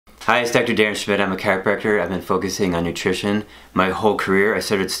Hi, it's Dr. Darren Schmidt. I'm a chiropractor. I've been focusing on nutrition my whole career. I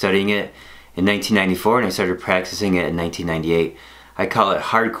started studying it in 1994 and I started practicing it in 1998. I call it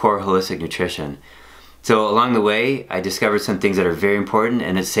hardcore holistic nutrition. So along the way, I discovered some things that are very important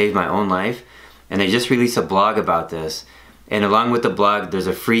and it saved my own life. And I just released a blog about this. And along with the blog, there's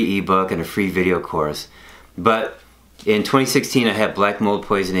a free ebook and a free video course. But in 2016, I had black mold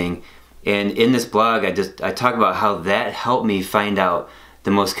poisoning. And in this blog, I talk about how that helped me find out the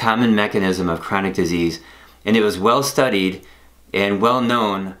most common mechanism of chronic disease, and it was well studied and well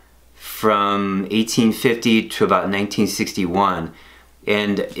known from 1850 to about 1961.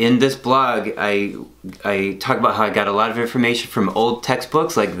 And in this blog, I talk about how I got a lot of information from old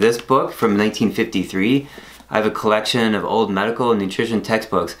textbooks, like this book from 1953. I have a collection of old medical and nutrition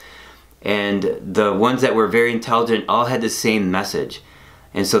textbooks, and the ones that were very intelligent all had the same message.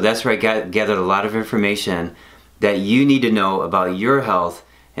 And so that's where I gathered a lot of information that you need to know about your health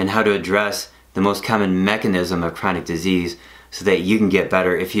and how to address the most common mechanism of chronic disease so that you can get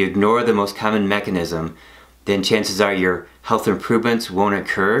better. If you ignore the most common mechanism, then chances are your health improvements won't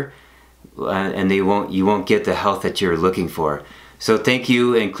occur and you won't get the health that you're looking for. So thank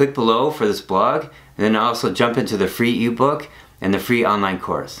you, and click below for this blog, and then also jump into the free ebook and the free online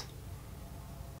course.